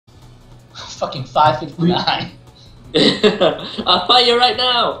fucking 5:59. I'll fight you right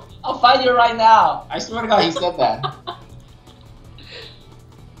now. I'll fight you right now. I swear to God, he said that.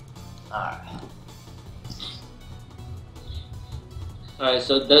 Alright. Alright,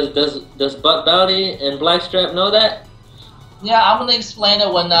 so does BBounty and Blackstrap know that? Yeah, I'm gonna explain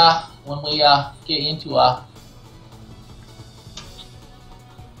it when we get into Alright,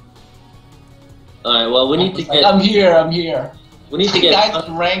 well we need to get. I'm here. We need to get. Guys,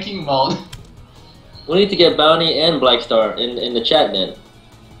 ranking mode. We need to get Bounty and Blackstar in the chat then.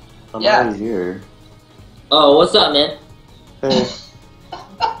 I'm already here. Oh, what's up, man? Hey.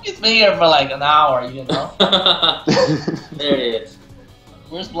 He's been here for like an hour, you know. There it is.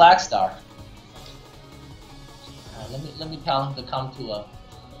 Where's Blackstar? Let me tell him to come to a.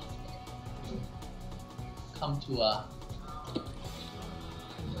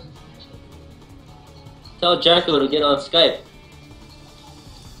 Tell Jacko to get on Skype.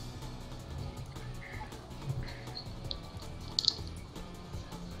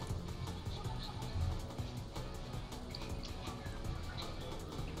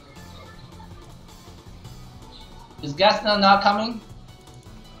 Is Gaston not coming?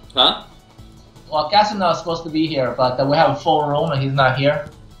 Huh? Well, Gaston is supposed to be here, but we have a full room and he's not here.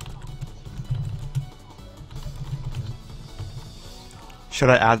 Should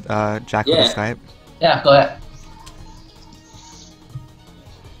I add Jacko to Skype? Yeah, go ahead.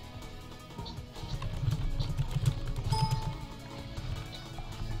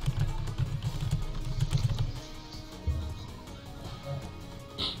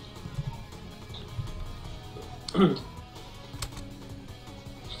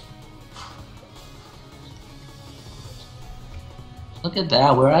 Look at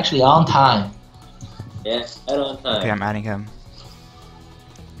that, we're actually on time. Yeah, right on time. Okay, I'm adding him.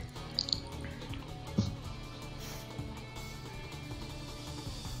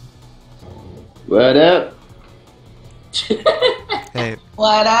 What up? Hey.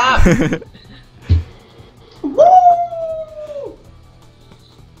 What up? Woo!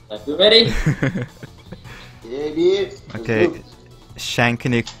 Like, you ready? Yeah, dude. Okay, Shang,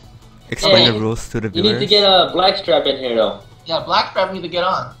 can you explain the rules to the You viewers? need to get a Blackstrap in here though. Yeah, Blackstrap need to get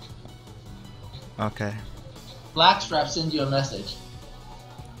on. Okay. Blackstrap send you a message.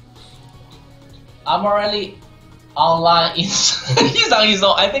 I'm already online. He's on his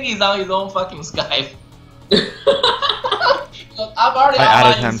own. I think he's on his own fucking Skype. I'm already I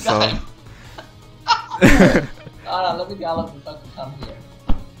online added in him, so. Skype. Hold on, let me tell him to fucking come here.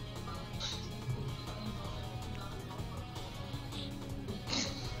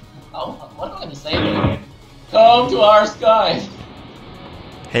 Oh, what am I gonna say there? Come to our Skype.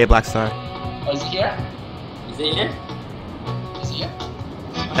 Hey, Blackstar. Oh, is he here? Is he here? Is he here?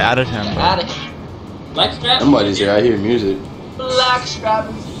 I added him. Yeah, Bro. add him. Blackstrap? Somebody's here. I hear music. Blackstrap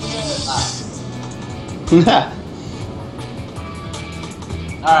is here.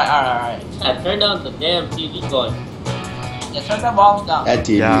 Alright. Yeah, turn down the damn TV going. Yeah, turn that volume down. That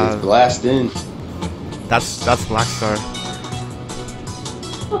TV Yeah. is blasting. That's Blackstar.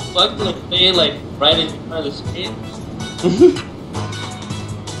 What the fuck? Like, they like right in front of the screen?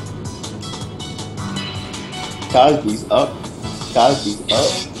 Cosby's up. Cosby's up.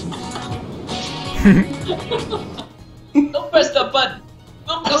 Don't press the button.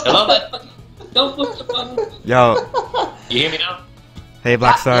 Don't press the Hello? button. Don't push the button. Yo. You hear me now? Hey,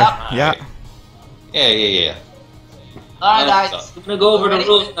 Blackstar. Yeah. Yeah. Alright, guys. We're gonna go over the Ready?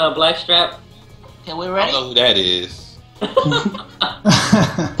 rules now, Blackstrap. Okay, we I ready? don't know who that is.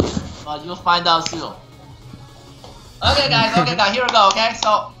 Well, you'll find out soon. Okay, guys. Here we go. Okay,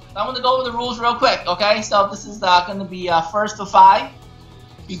 so I'm gonna go over the rules real quick. Okay, so this is gonna be first to 5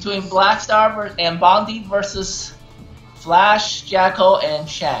 between Blackstar and Bounty versus Flash, Jacko, and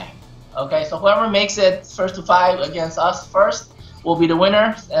Shang. Okay, so whoever makes it first to 5 against us first will be the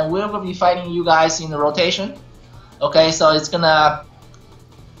winner, and we're gonna be fighting you guys in the rotation. Okay, so it's gonna.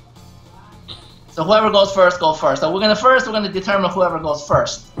 So whoever goes first, go first. So we're gonna determine whoever goes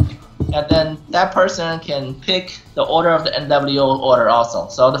first, and then that person can pick the order of the NWO order also.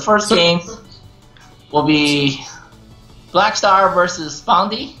 So the first game will be Blackstar versus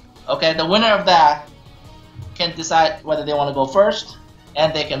Bounty. Okay, the winner of that can decide whether they want to go first,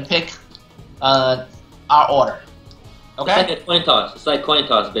 and they can pick our order. Okay. It's like a coin toss. It's like coin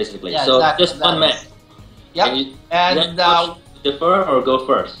toss basically. Yeah, so exactly, just one match. Yep. And defer or go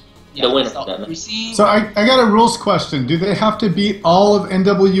first. Yeah, the winner. so of that match. receive. So I got a rules question. Do they have to beat all of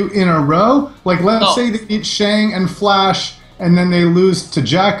NW in a row? Like, let's say they beat Shang and Flash, and then they lose to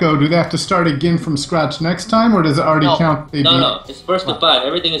Jacko. Do they have to start again from scratch next time, or does it already count? They beat... No. It's first to 5.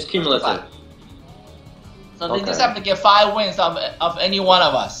 Everything is cumulative. So they just have to get 5 wins of any one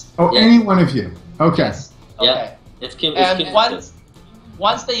of us. Oh, any one of you. Okay. Yes. Okay. Yeah. It's And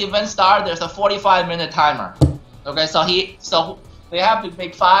once the event starts, there's a 45-minute timer. Okay, so they have to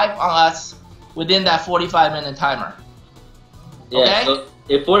make 5 on us within that 45-minute timer. Yeah, Okay? so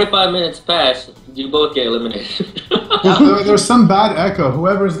if 45 minutes pass, you both get eliminated. There's some bad echo.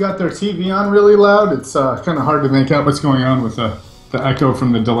 Whoever's got their TV on really loud, it's kind of hard to make out what's going on with the echo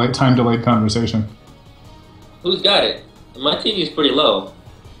from the time-delayed conversation. Who's got it? My TV is pretty low.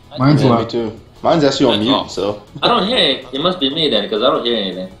 Mine's Yeah, low. me too. Mine's actually on mute, so. I don't hear it. It must be me then, because I don't hear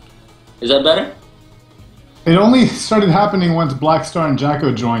anything. Is that better? It only started happening once Blackstar and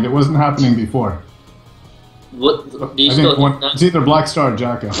Jacko joined. It wasn't happening before. What? Do you I still think it's either Blackstar or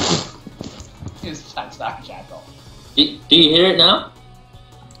Jacko. It's Blackstar, Jacko. do you hear it now?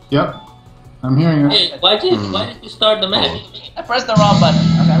 Yep, I'm hearing it. Hey, why did you start the match? I pressed the wrong button.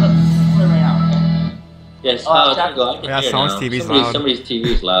 Okay, look. Right now, okay? Yes, Oh, there you go. I can Yeah, hear it someone's now. TV is loud. Somebody's TV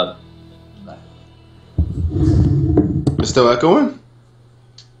is loud. It's still echoing?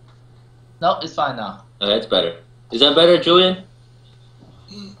 No, it's fine now. Okay, it's better. Is that better, Julian?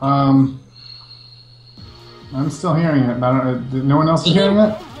 I'm still hearing it. No one else is hearing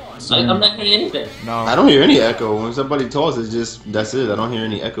it? I'm not hearing anything. No. I don't hear any echo. When somebody talks, it's just, that's it. I don't hear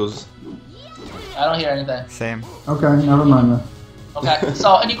any echoes. I don't hear anything. Same. Okay, never mind then. Okay,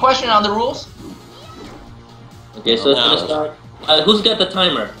 so any question on the rules? Okay, so it's gonna start. Who's got the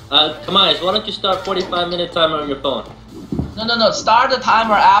timer? Come on, why don't you start 45-minute timer on your phone? No. Start the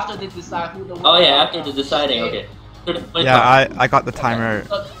timer after they decide who the winner. Oh yeah, after the deciding. Okay. Yeah, I got the timer.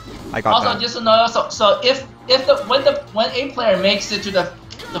 I got Also, that. just to know, so when a player makes it to the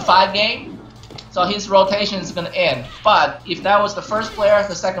 5 game, so his rotation is gonna end. But if that was the first player,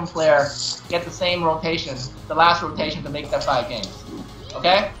 the second player get the same rotation, the last rotation to make that 5 games.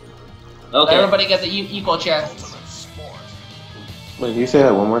 Okay? So Okay. everybody gets an equal chances. Wait, can you say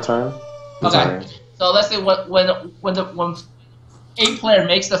that one more time? I'm Okay. sorry. So let's say when a player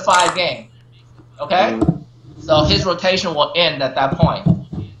makes the 5 game, okay? So his rotation will end at that point.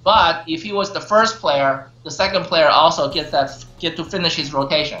 But if he was the first player, the second player also get to finish his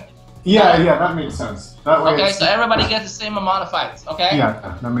rotation. Yeah, that makes sense. That way Okay, it's, so everybody gets the same amount of fights. Okay.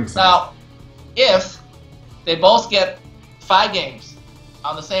 yeah, that makes sense. Now, if they both get 5 games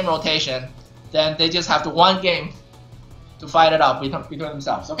on the same rotation, then they just have to 1 game to fight it out between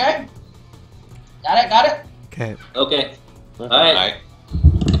themselves. Okay. Got it. Okay. Okay. All right. Alright.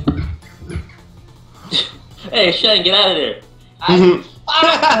 Hey, Shane, get out of there. I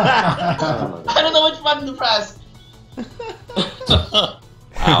don't know which button to press.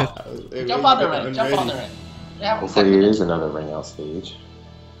 Wow. Jump on the ring. Jump on the ring. They have a Hopefully second. it is another ring out stage.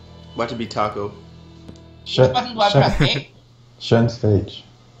 About to be Taco. Which button do I press? A? Shen stage.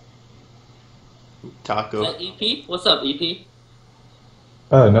 Taco. Is that EP? What's up, EP?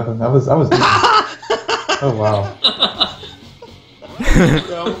 Oh, nothing. I was. Oh wow.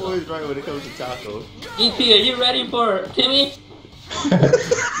 Yeah, I'm always right when it comes to Taco. EP, are you ready for Timmy?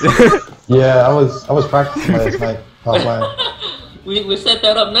 Yeah, I was practicing last night offline. We set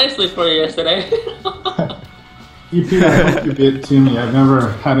that up nicely for you yesterday. EP, I hope you get to me. I've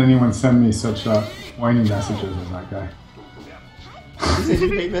never had anyone send me such whiny messages as that guy. He said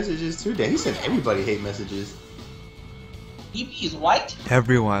you hate messages too? He said everybody hate messages. EP is white.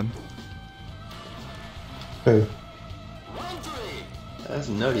 Everyone. Hey, That's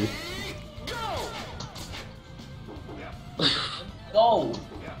nutty. Go.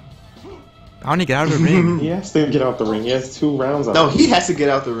 Bounty, get out of the ring. He has to get out the ring. He has 2 rounds on No, him. he has to get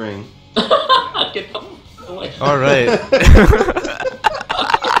out the ring. Get away. Alright.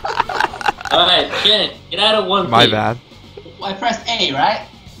 Alright, Shannon, get out of one. My please. bad. I pressed A, right?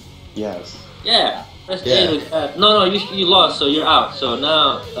 Yes. Yeah. Press Yeah. A to, no, you lost, so you're out. So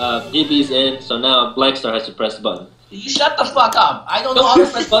now DB's in, so now Blackstar has to press the button. You shut the fuck up. I don't know how to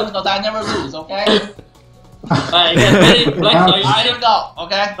press buttons because I never lose. Okay. Alright, you guys ready? Blackstar, you I ready? don't know.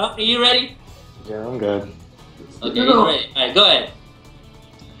 Okay. Are you ready? Yeah, I'm good. Okay, you're ready. Alright, go ahead.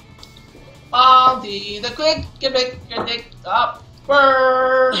 Bounty, the quick gimmick, your dick up.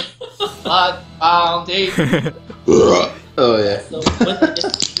 Burn. Blood bounty. Oh yeah. So when you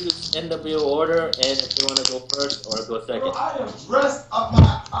just choose NW order, and if you want to go first or go second. I am dressed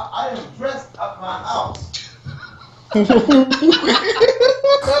up my house.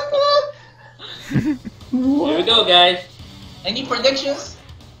 Here we go, guys. Any predictions?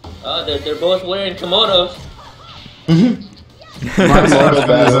 Oh, they're both wearing kimonos. Mine's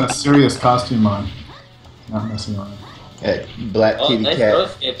has a serious costume on. Not messing on. Hey, black Oh, kitty nice cat. throw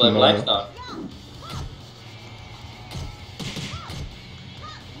escape by kimono. Blackstar.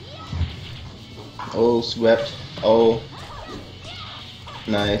 Oh, swept. Oh.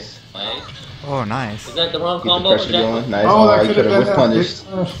 Nice. Nice. Oh, nice. Is that the wrong Keep the combo? pressure going. Nice. Oh, that he could could have have been whiff a punished.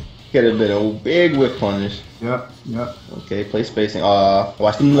 Could have been a big whiff punish. Yep, yep. Okay, play spacing.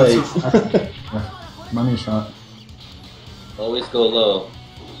 Watch them legs. Money shot. Always go low.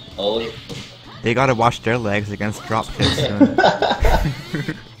 Always. They gotta watch their legs against drop kicks soon. What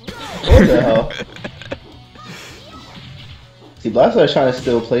the hell? See, Blackstar's trying to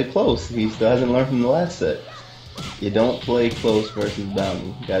still play close. He still hasn't learned from the last set. You don't play close versus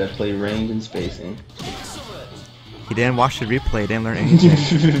bounty. You gotta play range and spacing. He didn't watch the replay, didn't learn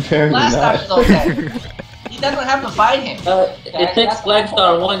anything. Apparently Blackstar is not. okay. He doesn't have to fight him. It takes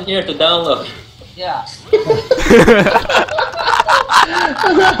Blackstar 1 year to download. Yeah.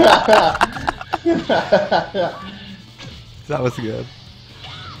 That was good.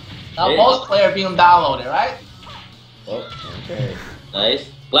 Now most players being downloaded, right? Oh, okay. Nice.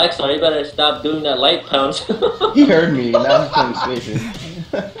 Blackstar, you better stop doing that light pounce. He heard me. Now he's playing spacing.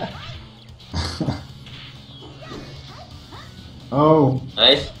 Oh.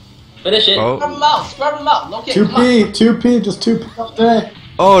 Nice. Finish it. Oh. Scrub him out. Scrub him out. Okay, 2P, 2P, just 2P all day.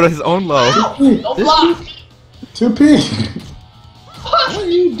 Oh, his own low. Ow! No block. 2P. What are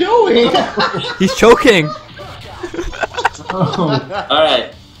you doing? He's choking. Oh.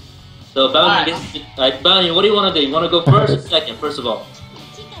 Alright. So Bounty gets... Alright, Bounty, what do you want to do? You want to go first or second, first of all?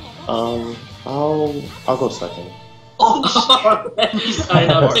 I'll go second. Oh, Alright,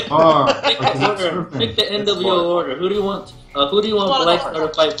 now pick the order. Okay. Pick the NWO order. Who do you want Blackstar to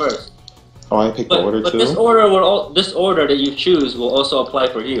fight first? Oh, I picked the order But too? this order that you choose will also apply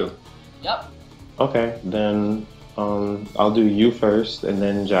for you. Yep. Okay, then I'll do you first, and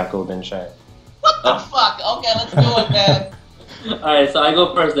then Jacko, then Shang. What the fuck? Okay, let's do it, man. Alright, so I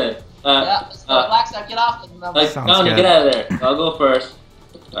go first then. Yeah, let's go. Blackstar, get off the number. Sounds Bounty, good. get out of there. I'll go first.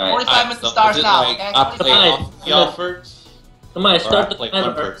 Alright. 45 minutes starts now, okay? I play y'all first? Come on, Or I start the play timer.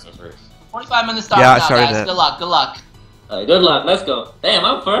 one person first? 45 minutes starts Yeah, I now, started guys. it. Good luck, good luck. Alright, good luck. Let's go. Damn,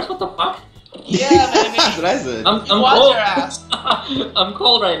 I'm first. What the fuck? Yeah, baby. That's what I said. I'm Watch cold. your ass. I'm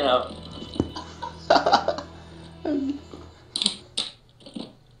cold right now.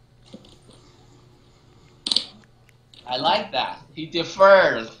 I like that. He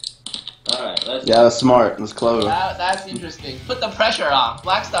deferred. Alright, let's Yeah, that's smart. That's clever. That's interesting. Put the pressure on.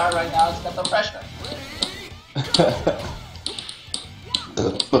 Blackstar right now has got the pressure.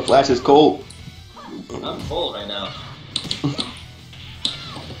 The flash is cold. I'm cold right now.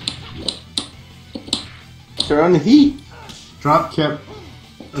 Turn on the heat. Drop kick.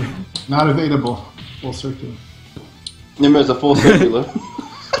 Not evadable. Full circular. Remember, it's a full circular.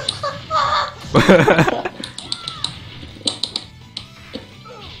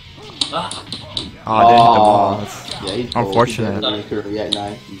 Oh, I didn't hit the ball. That's Yeah, he's unfortunate. Cold. He could react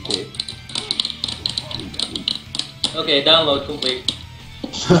 9. Okay. Okay, download complete.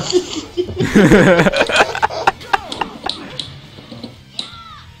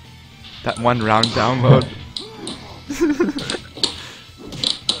 That one round download.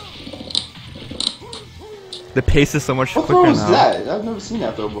 The pace is so much What quicker throw is now. that? I've never seen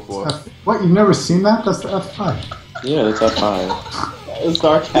that throw before. What, you've never seen that? That's the F5. Yeah, that's F5. It's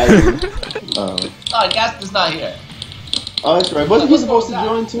sarcasm. Oh, Gaston's not here. Oh, that's right. Wasn't he supposed to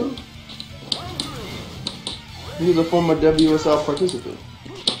join too? He was a former WSL participant.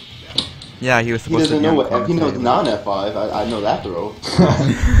 Yeah, he was He supposed to doesn't be know on what he knows commentator. non-F5. I know that throw.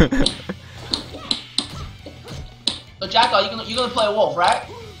 So Jacko, you're gonna play Wolf, right?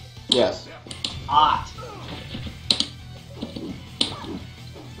 Yes. Hot.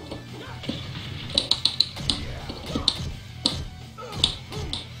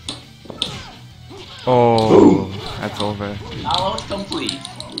 Oh, that's over. Download complete.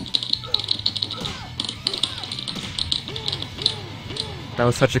 That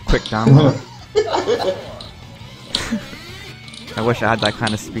was such a quick download. I wish I had that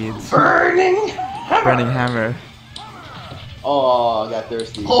kind of speed. Burning hammer. Oh, I got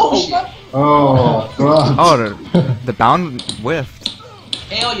thirsty. Oh shit! Oh, God. Oh, the bound whiffed.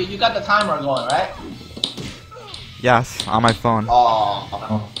 Hey, oh, you got the timer going, right? Yes, on my phone. Oh.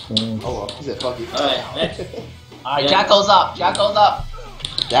 Oh, thanks. Oh, well, he said fuck you. Alright, next. Alright, Jacko's up. Jacko's up.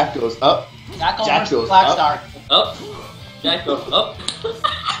 Jack goes up. Jacko Jack versus goes Blackstar. Up. Jacko, up.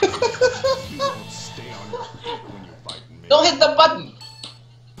 Don't hit the button.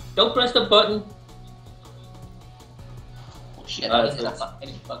 Don't press the button. Oh, shit, I didn't hit that button. I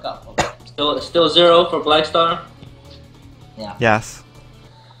didn't fuck up. Okay. Still 0 for Blackstar. Yeah. Yes.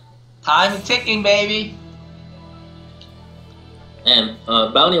 Time is ticking, baby. And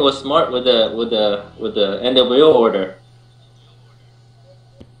Bounty was smart with the NWO order.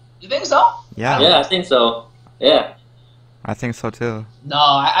 You think so? Yeah. Yeah, I think so. Yeah. I think so too. No,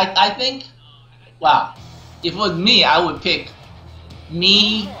 I think, wow, if it was me, I would pick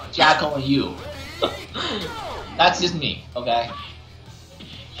me, Jacko, and you. That's just me, okay?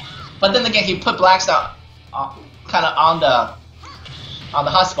 But then again, he put Blackstar kind of on the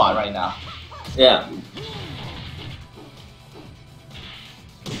hot spot right now. Yeah.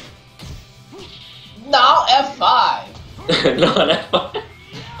 Now F5. No, that's fine.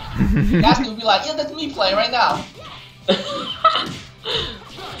 That's gonna be like, yeah, that's me playing right now.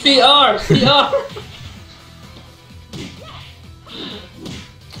 CR! CR!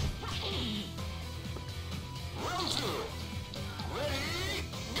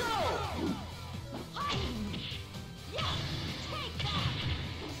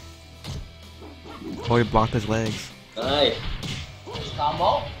 Oh, he blocked his legs. Nice.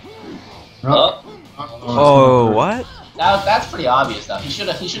 Combo. Oh. Oh, what? That's pretty obvious though. He should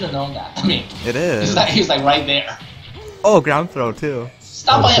have known that. I mean, It is. he's like right there. Oh, ground throw too.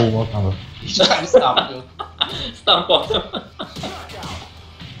 Stop on him. Wall combo. He's trying to stop, dude. Stomp on him.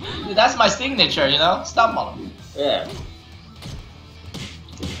 Dude, that's my signature, you know? Stomp on him. Yeah.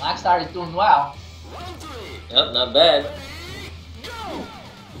 Blackstar is doing well. Yep, not bad.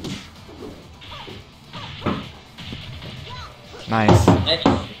 Nice. Nice.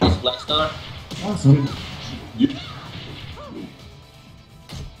 Nice Blackstar. Awesome.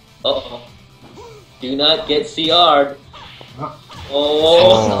 Uh-oh. Do not get CR'd. Oh.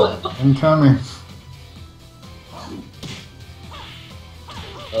 Oh. Incoming.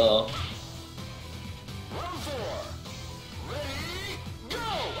 Uh-oh.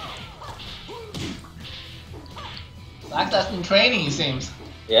 Blackstar's been training, it seems.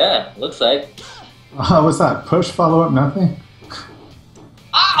 Yeah, looks like. What's that? Push, follow up, nothing?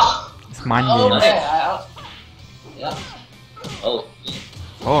 Ow! It's mind Oh, games. man. Yeah. Oh.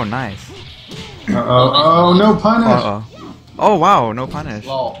 Oh, nice. Uh-oh. Oh, no punish. Uh-oh. Oh, wow, no punish.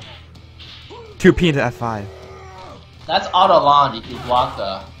 Whoa. 2P into F5. That's auto launch if you block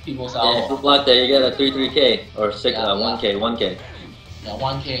the people's Yeah, if you elbow. block that, you get a 3-3K. Or 6, Yeah, 1K, 1K. Yeah,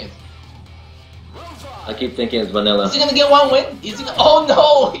 1K. I keep thinking it's vanilla. Is he gonna get one win? Is he gonna... Oh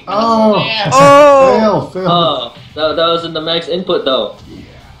no! He Oh. Oh! Fail. Oh, that was in the max input though.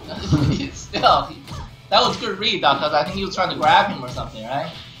 Still, that was good read though, because I think he was trying to grab him or something,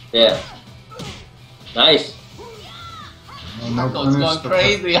 right? Yeah. Nice. Oh, no So it's going punish.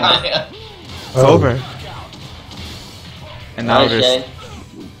 crazy on him. It's over. And now Nice, there's... Shane.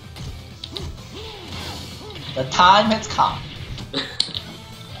 The time has come.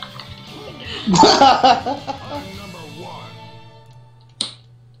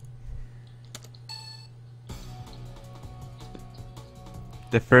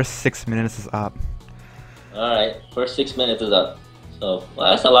 The first 6 minutes is up. Alright, first 6 minutes is up. So, well,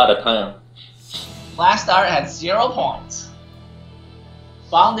 that's a lot of time. Blackstar had 0 points.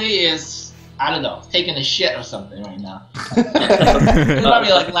 Bounty is, I don't know, taking a shit or something right now. He's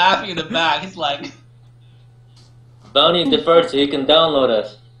probably like laughing in the back. He's like, Bounty deferred so he can download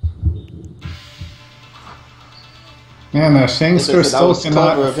us. Man, Shangster That still was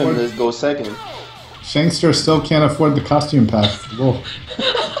cannot clever of him afford... to go second. Shangster still can't afford the costume pack. Wolf.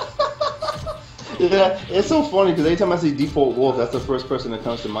 Yeah, it's so funny because every time I see Default Wolf, that's the first person that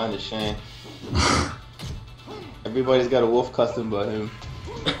comes to mind is Shane. Everybody's got a wolf custom but him.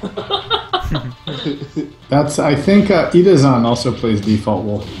 That's, I think, Idazan also plays Default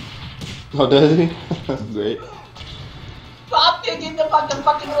Wolf. Oh, does he? Great. stop kicking the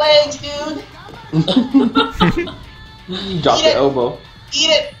fucking legs, dude! Drop Eat the it. elbow. Eat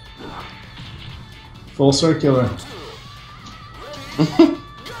it! Full circular.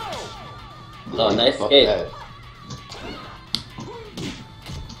 Oh, nice Fuck escape. that.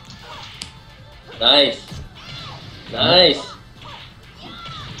 Nice. Nice.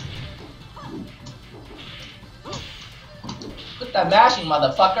 Quit that mashing,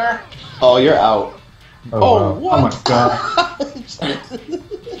 motherfucker! Oh, you're out. Oh, wow. what? Oh my god.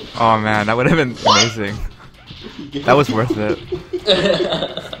 Oh man, that would have been amazing. That was worth it.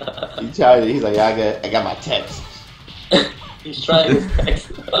 He tried it. He's like, yeah, I got my text. He's trying his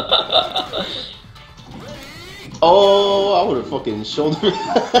text. Oh, I would have fucking shouldered.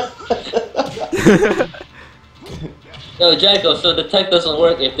 Yo, Jacko, so the tech doesn't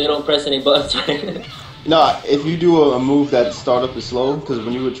work if they don't press any buttons, right? No, if you do a move that startup is slow, because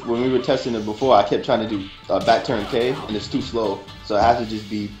when we were testing it before, I kept trying to do back turn K, and it's too slow, so it has to just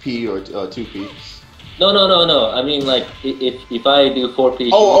be P or 2P. No. I mean, like, if I do 4P...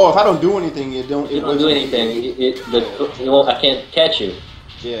 Oh, if I don't do anything, it don't do anything. I can't catch you.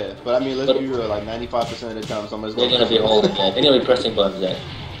 Yeah, but I mean, let's be real, like 95% of the time, somebody's They're gonna be holding that. They're gonna be pressing buttons there.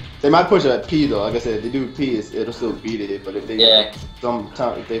 They might push a P though. Like I said, if they do P, it'll still beat it. But if they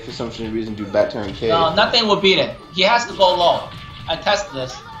if they for some reason do back turn K, no, nothing will beat it. He has to go low. I tested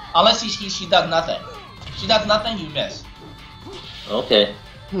this. Unless she does nothing. She does nothing, you miss. Okay.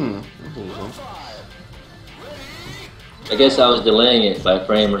 I guess I was delaying it by a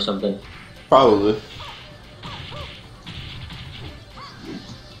frame or something. Probably.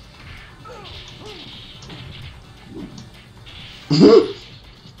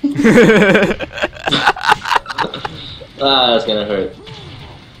 That's gonna hurt.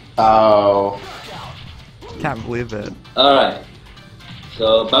 Oh. Can't believe it. Alright.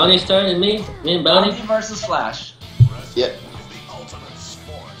 So, Bounty's turn and me? Me and Bounty? Bounty versus Flash. Yep.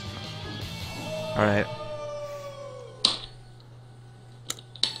 Alright.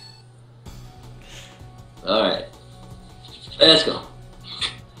 Alright. Let's go.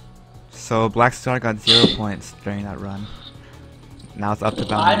 So Blackstar got 0 points during that run. Now it's up to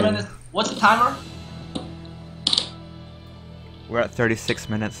Bounty. 5 minutes. What's the timer? We're at 36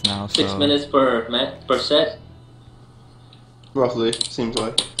 minutes now. 6 minutes per set? Roughly, seems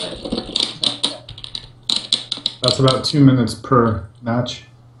like. That's about 2 minutes per match.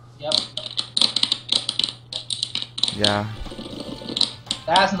 Yep. Yeah.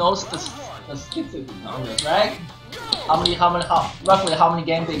 That's no statistics on this, right? Roughly how many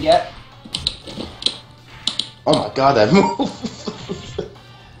games they get? Oh my god, that move!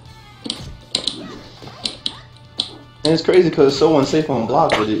 And it's crazy because it's so unsafe on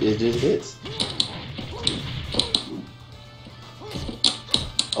block, but it just hits.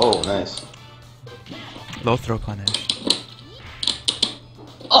 Oh, nice. Low throw punish.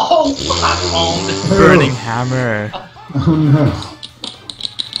 Oh, my Burning hammer. Oh no.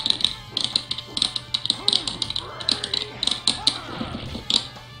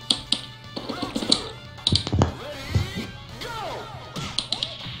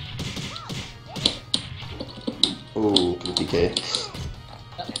 Ooh, PK.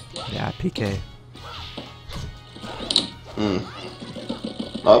 Yeah, PK.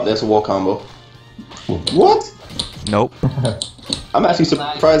 Oh, that's a wall combo. What? Nope. I'm actually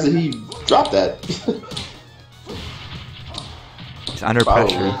surprised that he dropped that. He's under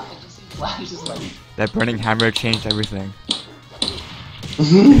pressure. Flash is like... That burning hammer changed everything.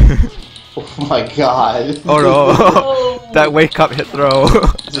 Oh my god. Oh no. That wake up hit throw.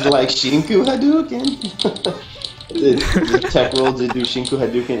 Is it like Shinku Hadouken? the tech rolls, they do Shinku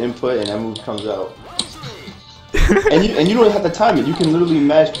Hadouken input and that move comes out. and you don't have to time it, you can literally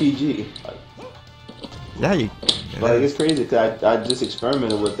mash PG. Yeah, Like, it's crazy because I just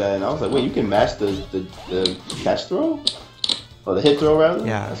experimented with that and I was like, wait, you can mash the catch throw? Or the hit throw rather?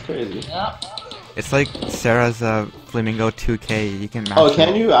 Yeah. That's crazy. Yeah. It's like Sarah's Flamingo 2K. You can mash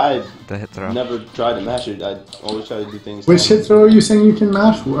can you? I the hit throw. never tried to mash it. I always try to do things. Which hit throw are you saying you can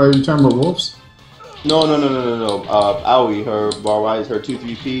mash? Are you talking about Wolves? No. Aoi, her bar rise, her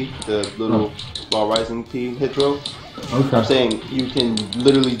 2-3P, the little bar rising P hit throw. Okay. I'm saying you can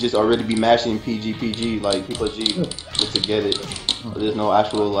literally just already be mashing PG, like P plus G, just to get it. There's no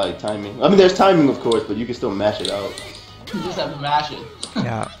actual like timing. I mean, there's timing of course, but you can still mash it out. You just have to mash it.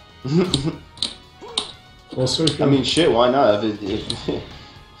 Yeah. Full circle. I mean, shit, why not? If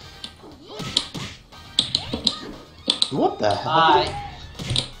what the hell? Bye.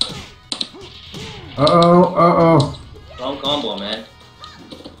 Uh-oh. Wrong combo, man.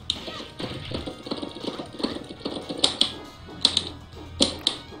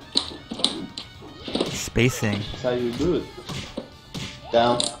 Spacing. That's how you do it.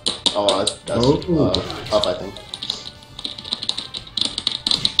 Down. Oh, that's up, I think.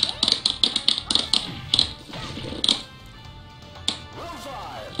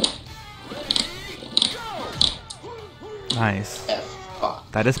 Nice. Fuck.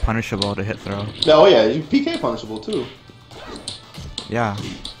 That is punishable to hit throw. Oh yeah, you PK punishable too. Yeah.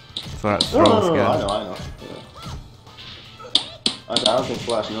 So that throw is good. I know. Yeah. I don't think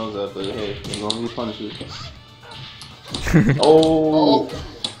Flash knows that, but hey, as long as he punishes. Oh.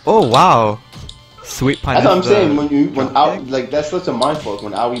 Oh wow. Sweet punish. That's what I'm saying. When out like that's such a mind fuck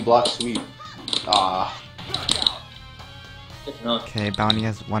when Aoi blocks sweep. Ah. Okay, Bounty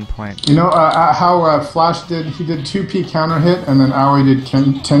has 1 point. You know how Flash did? He did 2P counter hit, and then Aoi did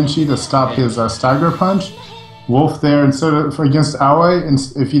Tenchi to stop his stagger punch. Wolf there instead of against Aoi,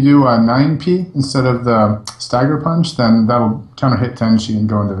 if you do 9P instead of the stagger punch, then that'll counter hit Tenchi and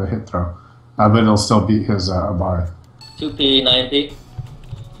go into the hit throw. But it'll still beat his bar. 2P, 9P?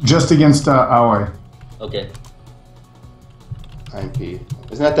 Just against Aoi. Okay. 9P.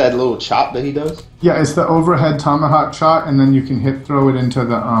 Isn't that little chop that he does? Yeah, it's the overhead tomahawk shot, and then you can hit throw it into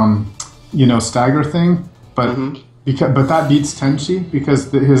the stagger thing. But But that beats Tenchi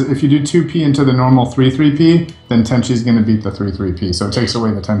because if you do 2P into the normal 3-3P, then Tenchi's going to beat the 3-3P. So it takes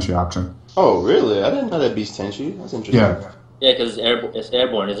away the Tenchi option. Oh, really? I didn't know that beats Tenchi. That's interesting. Yeah. Yeah, because it's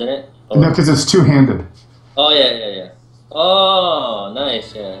airborne, isn't it? Or... No, because it's two-handed. Oh, yeah. Oh,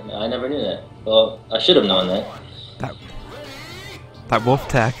 nice. Yeah, I never knew that. Well, I should have known that. That wolf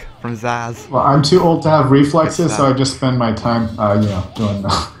tech from Zaz. Well, I'm too old to have reflexes, so I just spend my time, doing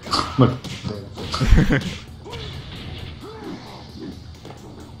look.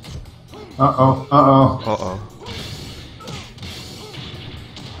 Uh-oh.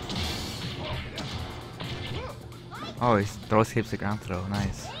 Oh, he throw escapes the ground throw.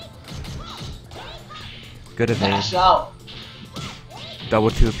 Nice. Good evade. Dash out.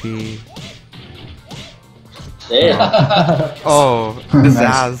 Double 2P. There. Oh, the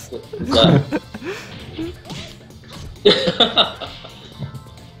Zaz.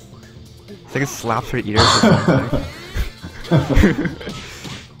 It's like it slaps her ears or something.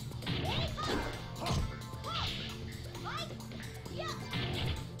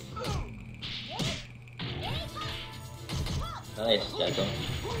 Nice, Jacko.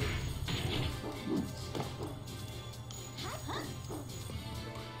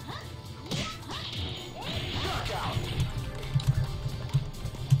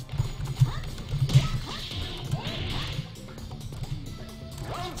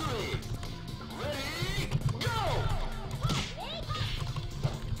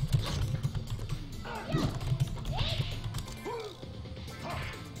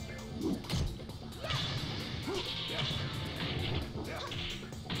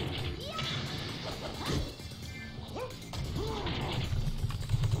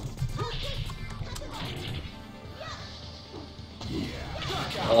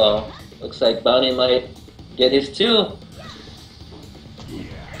 Uh-oh. Looks like Bounty might get his too.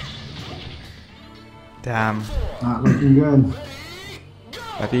 Damn. Not looking good.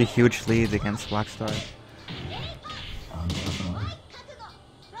 That'd be a huge lead against Blackstar.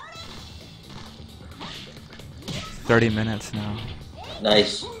 30 minutes now.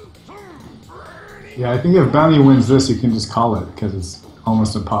 Nice. Yeah, I think if Bounty wins this, you can just call it, because it's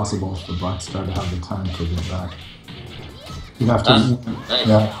almost impossible for Blackstar to have the time to get back. You have to... Nice.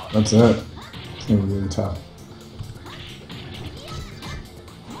 Yeah, that's it. It's going to be really tough.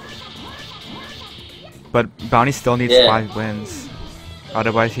 But Bounty still needs 5 wins.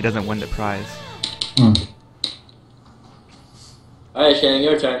 Otherwise, he doesn't win the prize. Alright, Shannon,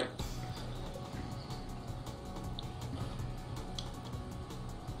 your turn.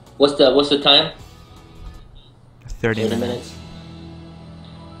 What's the time? 30 minutes.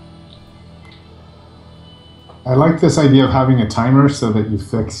 I like this idea of having a timer so that you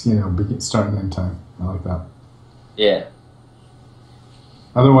fix, start and end time. I like that. Yeah.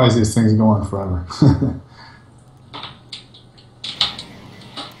 Otherwise, these things go on forever.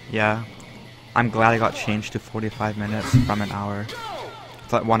 Yeah. I'm glad I got changed to 45 minutes from an hour. I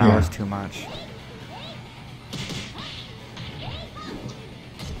thought 1 hour is too much.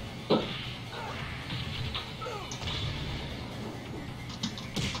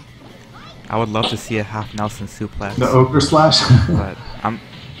 I would love to see a half Nelson suplex. The ogre slash? But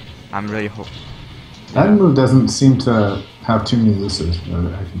I'm really hoping. That move doesn't seem to have too many uses, I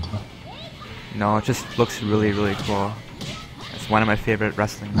can tell. No, it just looks really, really cool. It's one of my favorite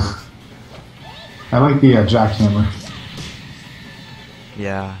wrestling moves. I like the jackhammer.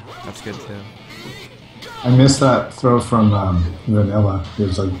 Yeah, that's good too. I missed that throw from Vanilla. It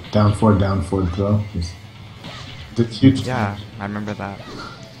was like down forward throw. It's huge. Yeah, I remember that.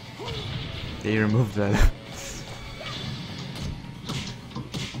 They removed the...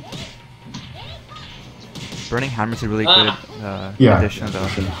 Burning Hammer's a really good addition though.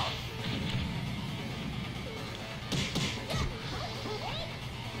 Sure.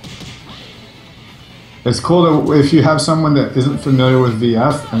 It's cool that if you have someone that isn't familiar with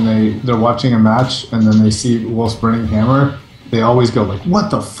VF and they're watching a match and then they see Wolf's Burning Hammer, they always go like, "What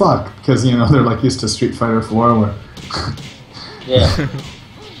the fuck?" Because they're like used to Street Fighter 4 where. Yeah.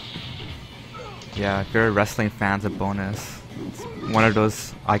 Yeah, if you're a wrestling fan, it's a bonus. It's one of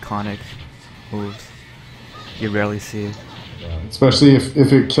those iconic moves you rarely see. Especially if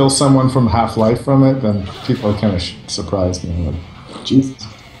it kills someone from Half-Life from it, then people are kind of surprised. Like, Jesus.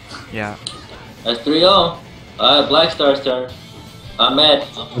 Yeah. That's 3-0. Alright, Blackstar's turn. I'm mad.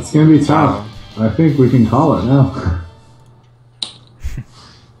 It's going to be tough. I think we can call it now.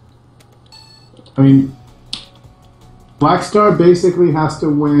 I mean, Blackstar basically has to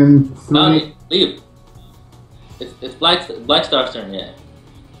win 3... Bounty, leave. It's Blackstar's turn, yeah.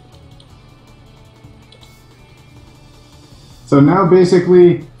 So now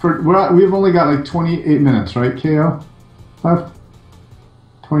basically, we've only got like 28 minutes, right, KO? Left?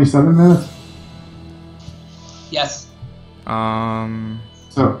 27 minutes? Yes.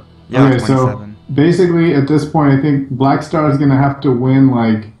 So, yeah, okay, 27. so basically at this point, I think Blackstar is going to have to win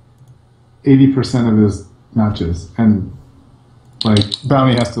like 80% of his matches. And like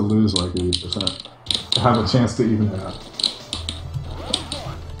Bounty has to lose like 80% to have a chance to even it out.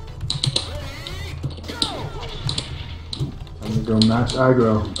 I'm going to go match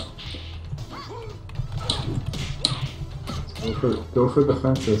aggro. Go for the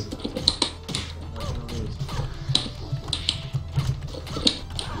fences.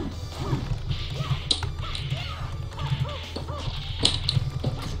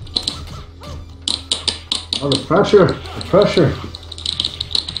 Oh, the pressure! The pressure!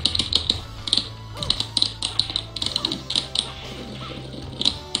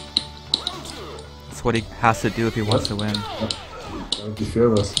 That's what he has to do if he wants to win. Don't be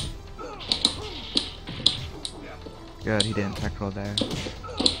fearless. Good, he didn't tech roll there.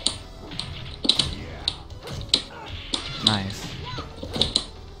 Nice.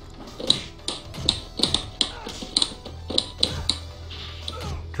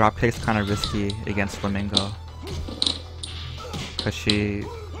 Drop kick's kind of risky against Flamingo, because she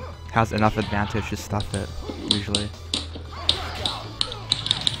has enough advantage to stuff it, usually.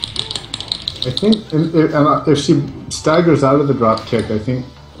 I think if she staggers out of the drop kick, I think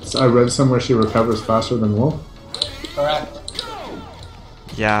I read somewhere she recovers faster than Wolf. Correct.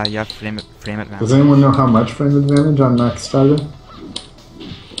 Yeah, you have frame advantage. Does anyone know how much frame advantage on max stagger?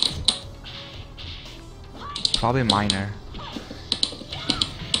 Probably minor.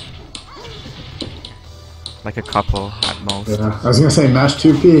 Like a couple at most. Yeah, I was gonna say mash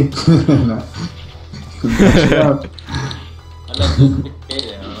 2P. Mash it up. I meant to get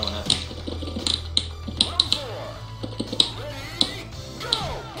it, I don't know what happened.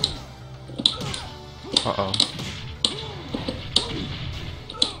 Uh-oh.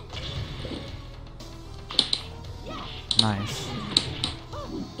 Nice.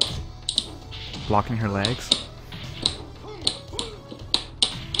 Blocking her legs.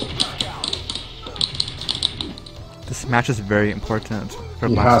 This match is very important for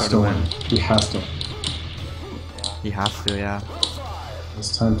Blackstar to win. He has to. He has to, yeah.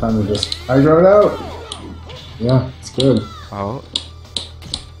 It's time to just aggro it out. Yeah, it's good. Oh.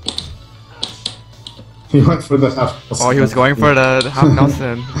 He went for the half. Oh, he was going for the half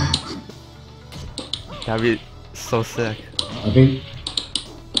Nelson. That'd be so sick. I think.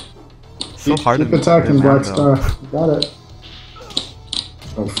 So hard keep to attacking, land, Blackstar. You got it.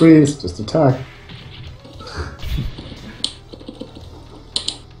 Don't freeze, just attack.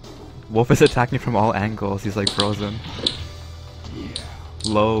 Wolf is attacking from all angles. He's like frozen.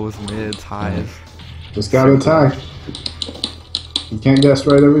 Lows, mids, highs. Just gotta attack. You can't guess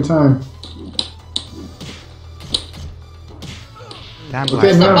right every time. Damn,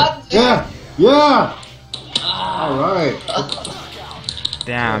 Okay, Blackstar. now. Yeah! Yeah! Alright.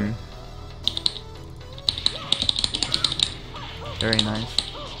 Damn. Very nice.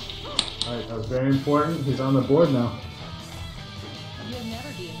 Alright, that was very important. He's on the board now. You'll never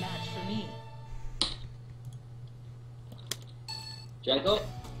be a match for me. Jacko?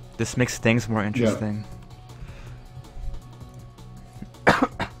 This makes things more interesting.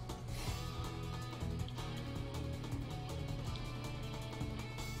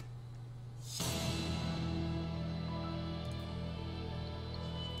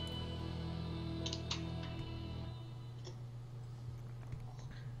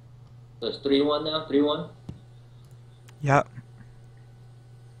 So it's 3-1 now? 3-1? Yep.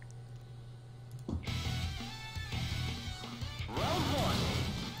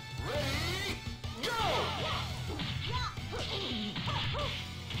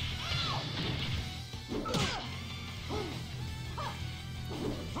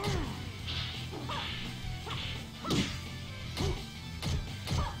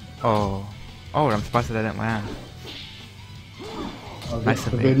 Oh. Oh, I'm surprised that I didn't land. Oh, Nice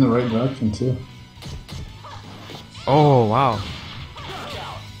they're evade. in the right direction too. Oh, wow.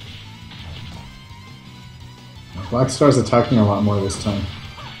 Blackstar's attacking a lot more this time.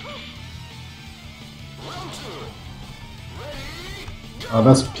 Oh,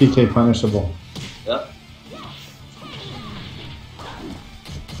 that's PK punishable. Yep.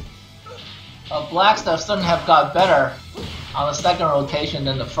 Blackstar shouldn't have got better on the second rotation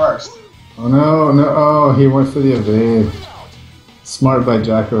than the first. Oh no, no, oh, he went for the evade. Smart by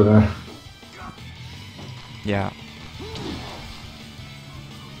Jacko there. Yeah.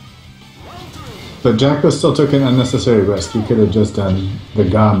 But Jacko still took an unnecessary risk. He could have just done the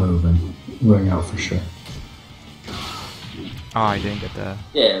Ga move and ring out for sure. Oh, I didn't get the...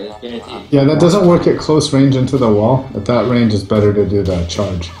 Yeah, it's guaranteed. Yeah, that doesn't work at close range into the wall. At that range, it's better to do the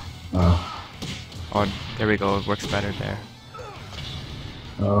charge. Oh, there we go. It works better there.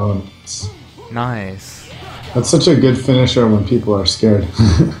 Oh, nice. That's such a good finisher when people are scared.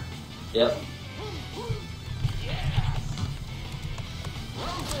 Yep.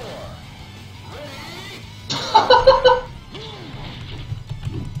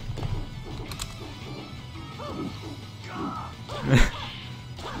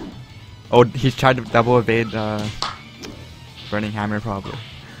 Oh, he's tried to double evade Burning Hammer probably.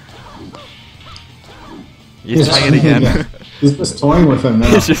 He's trying it again. Yeah. He's just toying with him now.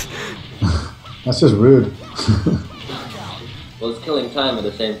 He's just... That's just rude. Well, it's killing time at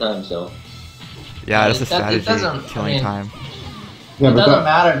the same time, so... Yeah, that's a strategy, doesn't- killing time. Yeah, It but doesn't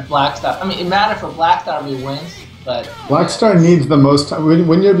matter if Blackstar. I mean, it matters for Blackstar if he wins, but Blackstar needs the most time.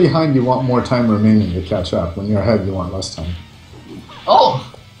 When you're behind, you want more time remaining to catch up. When you're ahead, you want less time. oh,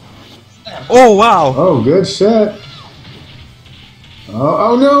 Oh, wow! Oh, good shit.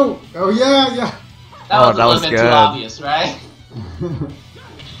 Oh no! Oh yeah, yeah. that Oh, was that a was little bit too good. obvious, right?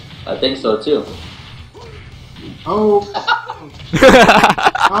 I think so, too. Oh.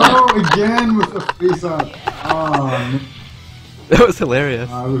 Oh, again with the face up. Oh, man. That was hilarious.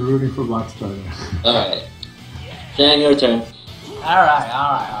 I was rooting for Blackstar there. Alright. Jan, your turn. All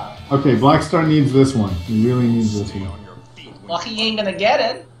right. Okay, Blackstar needs this one. He really needs this one. Well, he ain't gonna get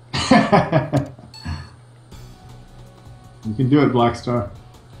it. You can do it, Blackstar.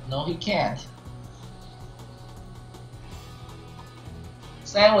 No, he can't.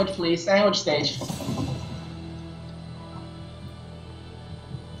 Sandwich, please. Sandwich stage.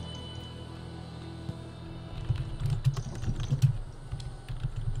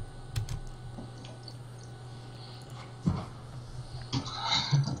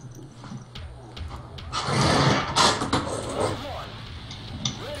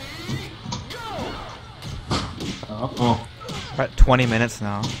 Oh. We're at 20 minutes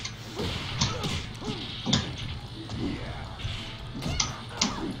now.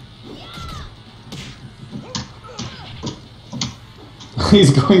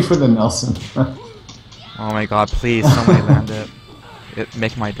 He's going for the Nelson. Oh my god, please, somebody land it. It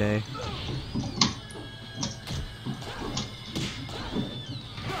make my day.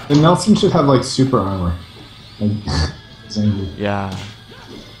 The Nelson should have like super armor. Like, Zangief. Yeah.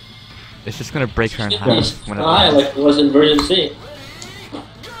 It's just gonna break her in half when it Alright, lands. like it was in version C.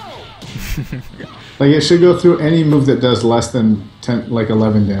 Like it should go through any move that does less than 10, like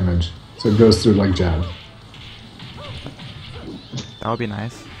 11 damage. So it goes through like jab. That would be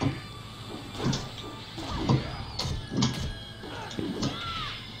nice.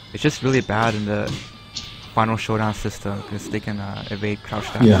 It's just really bad in the final showdown system because they can evade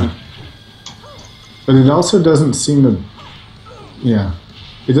crouch dash. Yeah. But it also doesn't seem to. Yeah.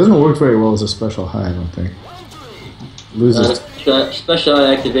 It doesn't work very well as a special high, I don't think. Loses. The special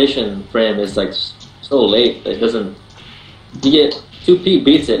activation frame is like so late that it doesn't. You get 2P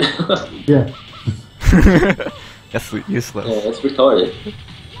beats it. Yeah. That's useless. Yeah, it's retarded.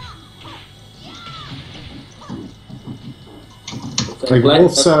 It's Like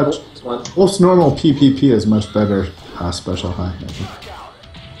Wolf's, one. Wolf's normal PPP is much better special high, I think.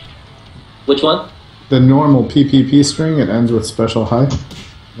 Which one? The normal PPP string, it ends with special high.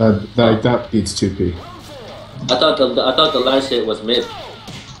 That beats 2P. I thought the last hit was mid.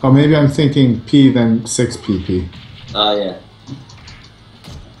 Oh, maybe I'm thinking P then 6PP. Yeah.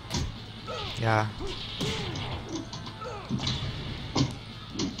 Yeah.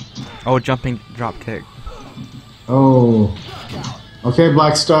 Oh, jumping drop kick. Oh. Okay,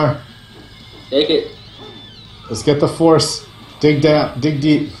 Blackstar. Take it. Let's get the force. Dig down. Dig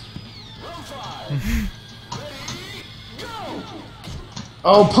deep.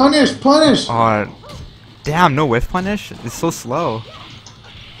 Oh, punish! Punish! Oh, damn, no whiff punish? It's so slow.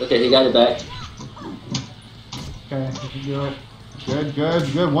 Okay, he got it back. Okay, you can do it. Good,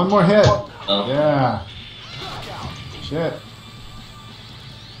 good, good. One more hit. Oh. Yeah. Shit.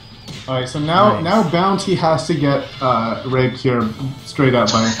 Alright, so now Bounty has to get raped here straight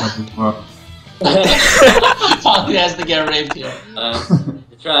up by a well. Bounty has to get raped here.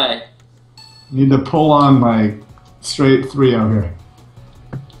 Try. Need to pull on like straight 3 out here.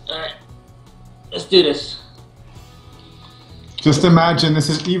 Alright. Let's do this. Just imagine this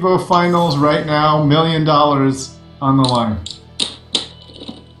is Evo Finals right now, $1 million on the line.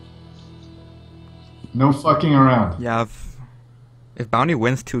 No fucking around. Yeah, if Bounty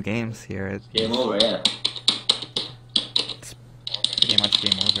wins 2 games here, it's Game over, yeah. pretty much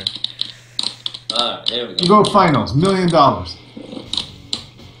game over. Alright, there we go. Evo Finals, $1 million.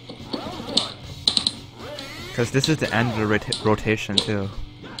 Because Because this is the end of the rotation too.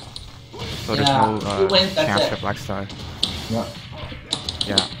 So there's Yeah, no you win, that's chance it. for Blackstar. Yeah.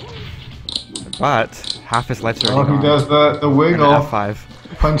 Yeah. But half his life's already Oh, gone. he does the And wiggle. F5.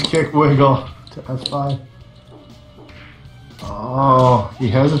 Punch kick wiggle to F5. Oh, he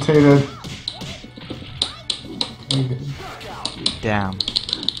hesitated. Damn.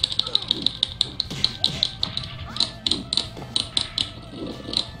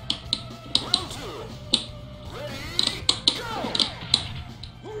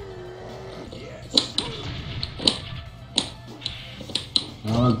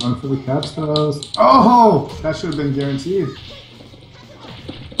 Oh, one for the catch throws. Oh, that should have been guaranteed.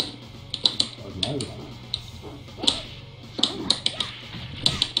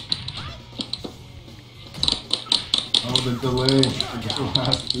 Oh, the delay. The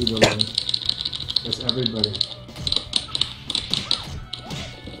last two delay. That's everybody.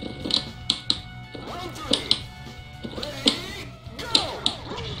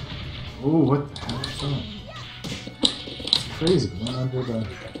 Oh, what the hell is that? It's crazy. One under the...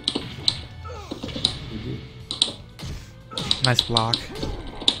 Nice block.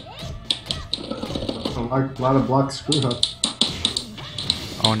 A lot of block screw ups.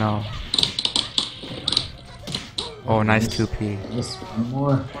 Oh no. Oh, nice 2P. Just one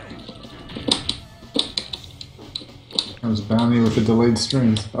more. Comes Bounty with the delayed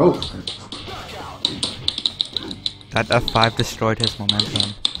strings. Oh! That F5 destroyed his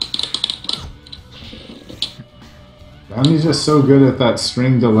momentum. Bounty's just so good at that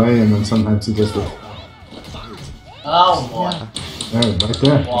string delay, and then sometimes he just... Oh boy. There, right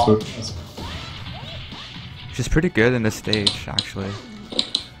there. That's what it is. She's pretty good in this stage, actually.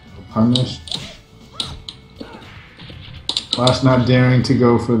 Punish. Flash not daring to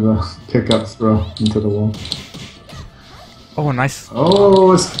go for the pickup throw into the wall. Oh, nice.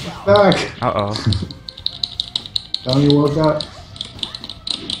 Oh, it's back! Uh-oh. Bounty woke up.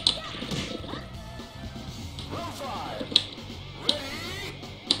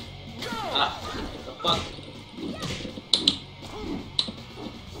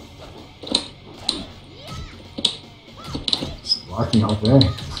 Just blocking all day.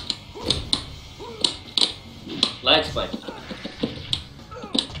 Lag spike.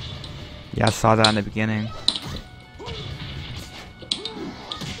 Yeah, I saw that in the beginning.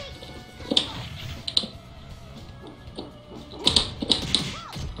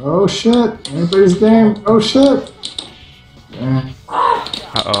 Oh shit! Everybody's game! Oh shit! Yeah.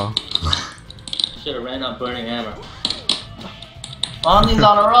 Uh-oh. Should have ran out Burning Hammer. Bounty's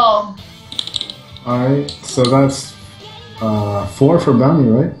on a roll. Alright, so that's 4 for Bounty,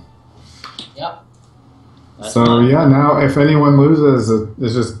 right? Yep. So yeah, now if anyone loses,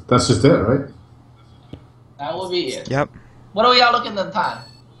 that's just it, right? That will be it. Yep. What are we all looking at the time?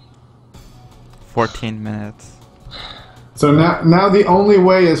 14 minutes. So now the only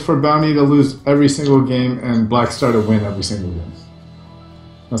way is for Bounty to lose every single game and Blackstar to win every single game.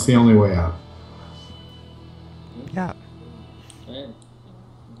 That's the only way out. Yeah.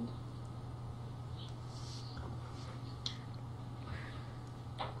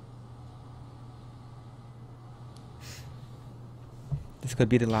 This could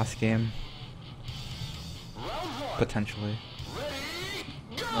be the last game. Potentially.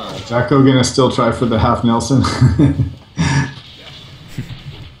 Jacko gonna still try for the half Nelson.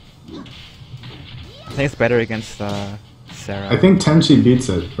 I think it's better against Sarah. I think Tenchi beats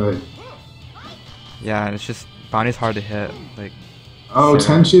it, right? Yeah, it's just Bounty's hard to hit. Like. Oh,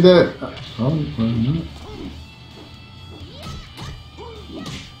 Sarah. Tenchi that. Oh, no.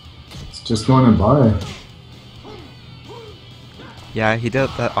 It's just going to buy. Yeah, he did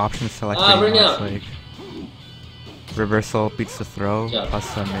that option select. Bring thing, out. like reversal beats the throw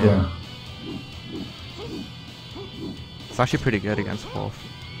plus a mid. Yeah. It's actually pretty good against Wolf.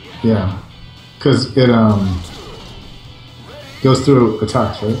 Yeah, because it goes through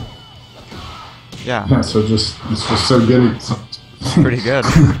attacks, right? Yeah. Yeah, so it's just so good. It's pretty good.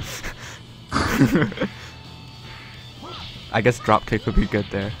 I guess dropkick would be good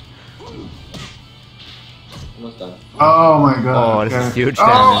there. Almost done. Oh my god. Oh, this is huge Oh,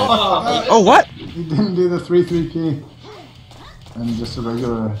 damage. Oh, what? He didn't do the 3-3P. And just a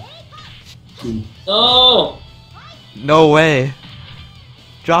regular P. No! No way.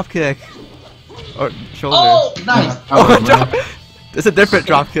 Dropkick. Or shoulder. Oh, nice. Oh, drop. It's a different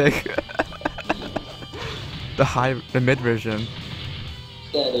dropkick. The mid version.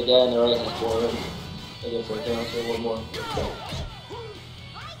 Yeah, the guy in the right has 4 already. I guess I can answer one more.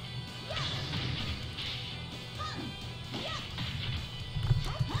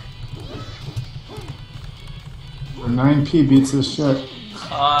 Or 9P beats this shit.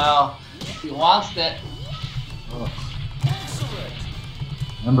 Oh, he wants it.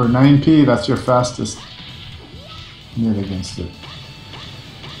 Remember, 9P, that's your fastest hit against it.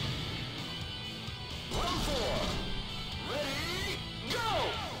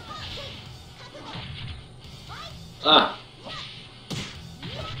 Ah.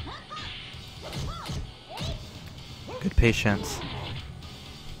 Good patience.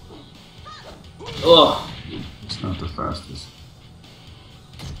 Oh. It's not the fastest.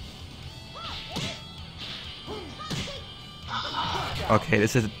 Okay,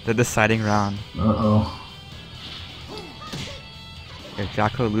 this is the deciding round. Uh-oh. If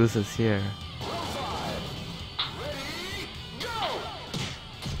Jacko loses here...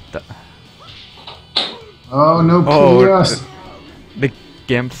 Oh, no PS. The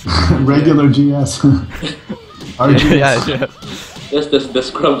Gimps. Regular GS. RGS. Yeah. That's the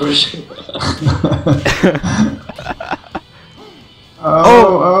scrub version.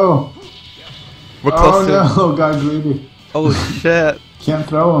 Oh. We're close to... no, got greedy. Oh shit. Can't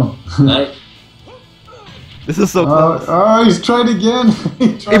throw him. Nice. This is so close. Oh, he's tried again.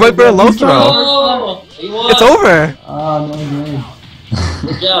 He went for a low throw. Oh, he won. It's over. Oh, no game.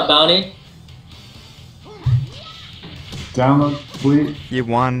 Good job, Bounty. Download, complete. He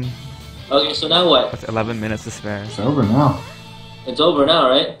won. Okay, so now what? With 11 minutes to spare. It's over now. It's over now,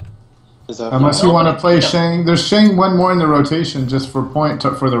 right? Unless you want to play Shang. There's Shang one more in the rotation just for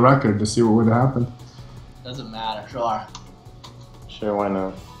for the record to see what would happen. Doesn't matter, sure. Sure, why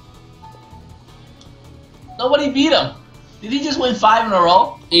not? Nobody beat him. Did he just win 5 in a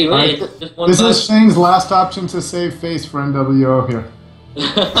row? He really just won 5. This is Shang's last option to save face for NWO here.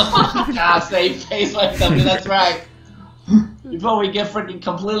 Ah, save face like something, that's right. Before we get freaking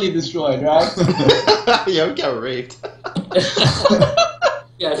completely destroyed, right? Yeah, we got raped.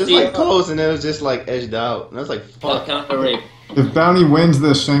 Yeah, It's like close and it was just like edged out. And I was like, fuck. Counter rape. If Bounty wins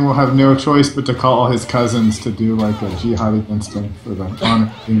this, Shang will have no choice but to call all his cousins to do like a jihad against him for the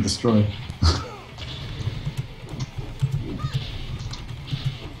honor of being destroyed.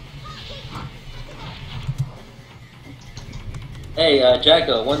 Hey,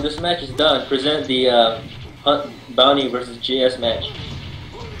 Jacko, when this match is done, present the Bounty versus GS match.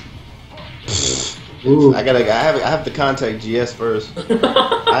 Ooh. I have to contact GS first.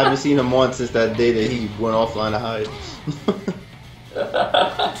 I haven't seen him once since that day that he went offline to hide.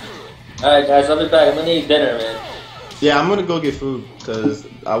 Alright guys, I'll be back. I'm gonna eat dinner, man. Yeah, I'm gonna go get food because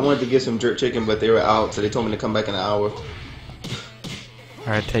I wanted to get some jerk chicken, but they were out, so they told me to come back in an hour.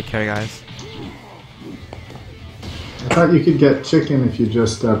 Alright, take care, guys. I thought you could get chicken if you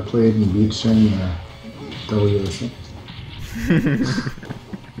just played and beat Shang WSL.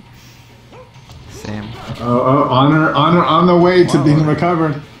 Same. Oh, honor on the way to being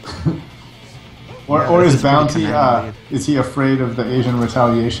recovered. Or is Bounty, is he afraid of the Asian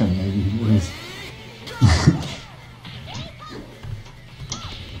retaliation, maybe?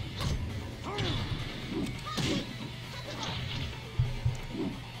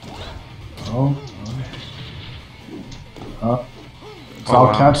 It's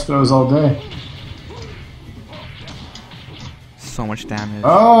all catch throws all day. So much damage.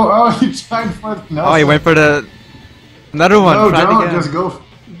 Oh, he tried for no. Oh, he went for another one. No, Try don't again. just go.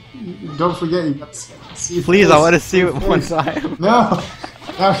 Don't forget you got see. Please, face. I want to see it one time. No,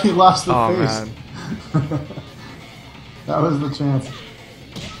 now he lost the face. Man. That was the chance.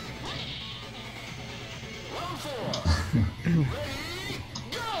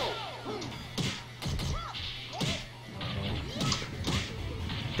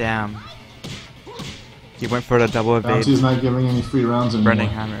 Damn. He went for the double evade. Bounty's not giving any free rounds anymore. Burning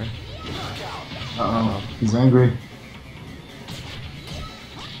hammer. Uh-oh. He's angry.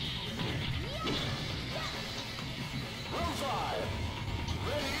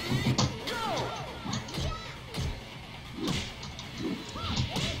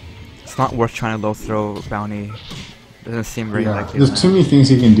 It's not worth trying to low throw Bounty. Doesn't seem very likely. There's too many things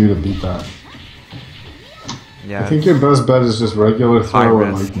he can do to beat that. Yeah. I think your best bet is just regular High throw or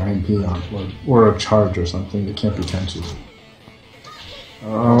risk. like 9P on, or a charge or something. It can't be Tenchi.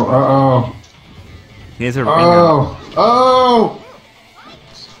 Oh, He needs a ringer. Oh!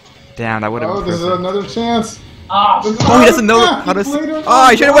 Damn, that would have Oh, been this is perfect. another chance. Oh, Oh, he doesn't know how to. Oh,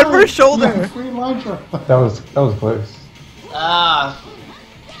 I should have went for his shoulder. Yeah, free launcher. That was close.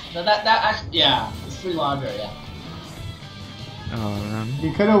 that actually, yeah, it's free launcher, yeah. Oh man.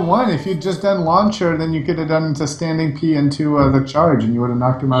 You could have won if you'd just done launcher. Then you could have done into standing P into the charge, and you would have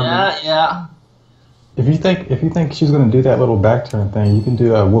knocked him out. Yeah. If you think she's gonna do that little back turn thing, you can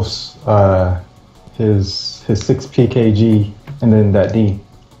do Wolf's his 6 PKG and then that D,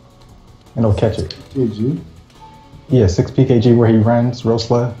 and it'll catch it. PKG? Yeah, 6 PKG where he runs real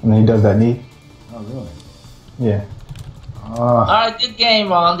slow and then he does that knee. Oh really? Yeah. Alright, good game,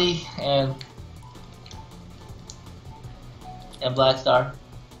 Rondi and Blackstar.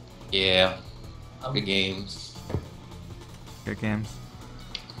 Yeah. Good games. Good games.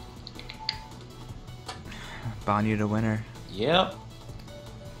 BBounty the winner. Yep.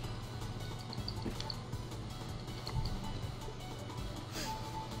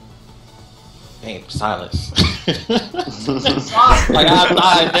 Dang, silence. Like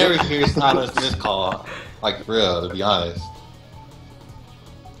I never hear silence in this call. Like for real, to be honest.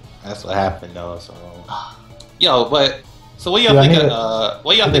 That's what happened though. So, yo, but so what y'all think?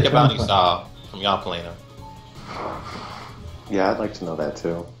 What y'all think about BBounty style from y'all playing them? Yeah, I'd like to know that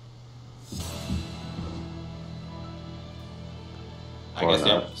too. I guess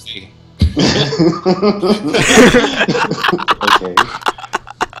they'll see. Okay.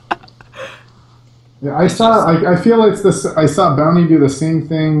 Yeah, I feel it's this. I saw BBounty do the same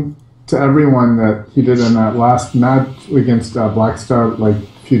thing to everyone that he did in that last match against Blackstar like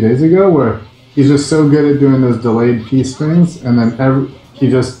a few days ago, where he's just so good at doing those delayed P strings, and then he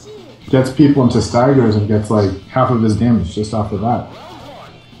just gets people into staggers and gets like half of his damage just off of that.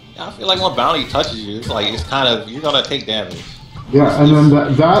 Yeah, I feel like when BBounty touches you, it's kind of you're gonna take damage. Yeah, and then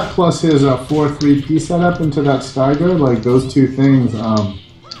that plus his 4-3P setup into that stagger, like those two things,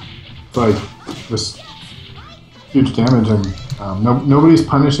 like just huge damage, and nobody's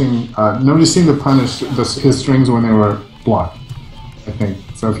punishing. Nobody seemed to punish his strings when they were blocked, I think.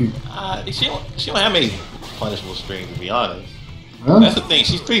 So if you, she don't have many punishable strings, to be honest. Really? That's the thing.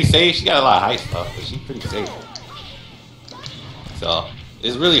 She's pretty safe. She got a lot of high stuff, but she's pretty safe. So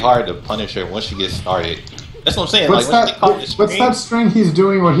it's really hard to punish her once she gets started. That's what I'm saying. What's that string he's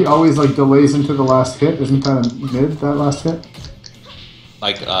doing where he always like delays into the last hit? Isn't that a mid, that last hit?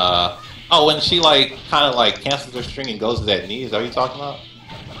 Like, when she like kind of like cancels her string and goes to that knee. Is that what you're talking about?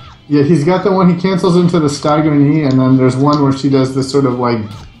 Yeah, he's got the one he cancels into the stagger knee, and then there's one where she does this sort of like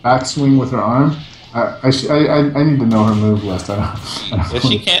backswing with her arm. I need to know her move list. If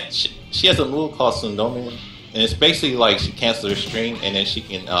she can't, she has a move called Sundomi, and it's basically like she cancels her string, and then she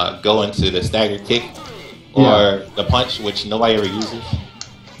can go into the stagger kick or the punch, which nobody ever uses.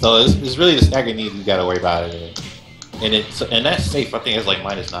 So it's really the stagger knee you got to worry about it. And that's safe. I think it's like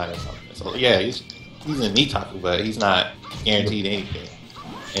 -9 or something. So yeah, he's a knee tackle, but he's not guaranteed anything.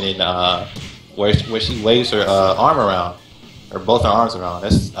 And then where she waves her arm around, or both her arms around,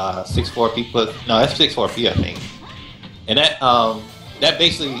 that's 6-4P plus. No, that's 6-4P, I think. And that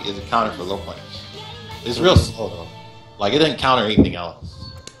basically is a counter for low punch. It's real slow though. Like it doesn't counter anything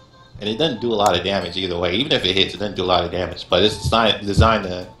else, and it doesn't do a lot of damage either way. Even if it hits, it doesn't do a lot of damage. But it's designed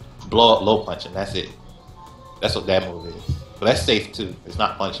to blow up low punch, and that's it. That's what that move is. But that's safe too. It's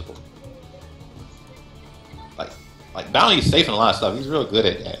not punchable. Like BBounty's safe in a lot of stuff. He's real good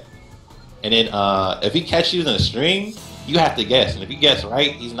at that. And then if he catches you in a string, you have to guess. And if you guess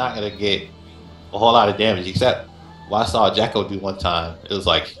right, he's not gonna get a whole lot of damage. Except what I saw Jacko do one time. It was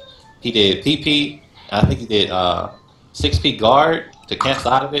like he did PP, and I think he did 6P guard to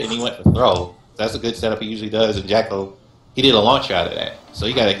cancel out of it, and he went for throw. So that's a good setup he usually does. And Jacko, he did a launcher out of that. So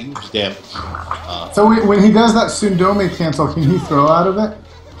he got a huge damage. So when he does that Sundomi cancel, can he throw out of it?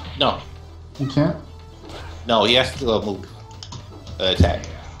 No. He can't? No, he has to do a move. Attack.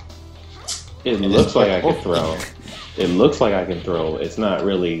 It looks like I can throw. It looks like I can throw. It's not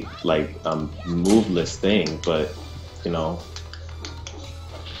really like a moveless thing, but you know.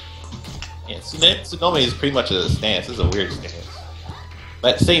 Yeah, Sundomi is pretty much a stance. It's a weird stance.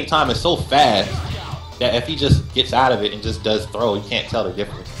 But at the same time, it's so fast that if he just gets out of it and just does throw, you can't tell the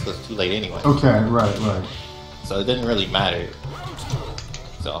difference because it's too late anyway. Okay, right. So it didn't really matter.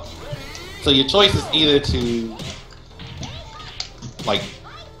 So your choice is either to like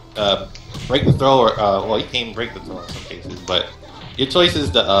break the throw, or well, you can't even break the throw in some cases, but your choice is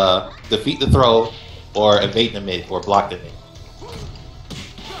to defeat the throw, or evade the mid, or block the mid.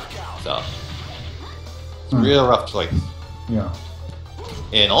 So it's a real rough choice. Yeah.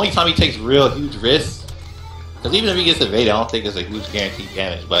 And the only time he takes real huge risks, because even if he gets evaded, I don't think there's a huge guaranteed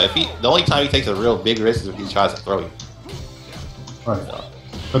damage. But the only time he takes a real big risk is if he tries to throw you. Right. So.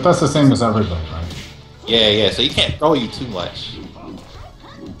 But that's the same as everybody, right? Yeah. So he can't throw you too much.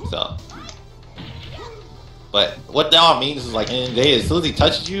 So, but what that all means is like, in the day, as soon as he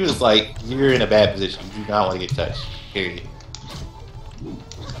touches you, it's like you're in a bad position. You do not want to get touched. Period.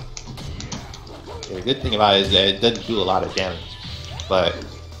 Yeah, the good thing about it is that it doesn't do a lot of damage. But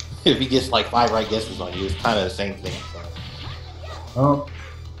if he gets like 5 right guesses on you, it's kind of the same thing. So. Oh.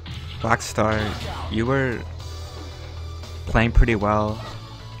 Blackstar, you were playing pretty well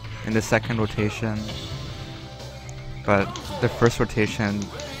in the second rotation, but the first rotation,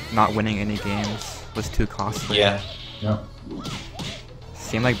 not winning any games. was too costly. Yeah. Yeah.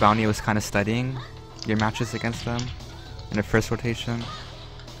 Seemed like Bounty was kind of studying your matches against them in the first rotation.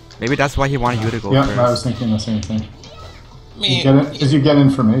 Maybe that's why he wanted you to go Yeah, first. I was thinking the same thing. Man, Because you get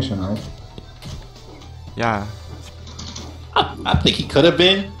information, right? Yeah. I think he could have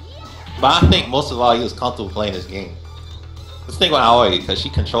been, but I think most of all he was comfortable playing this game. Let's think about Aoi, because she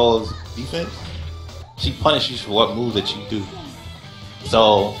controls defense. She punishes you for what move that you do.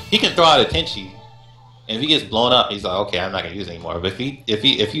 So he can throw out a Tenchi, and if he gets blown up, he's like, okay, I'm not gonna use it anymore. But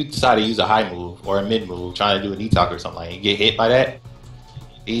if you decide to use a high move or a mid move, trying to do a knee tuck or something like that, you get hit by that,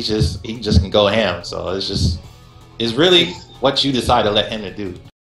 he just can go ham. So it's really what you decide to let him to do.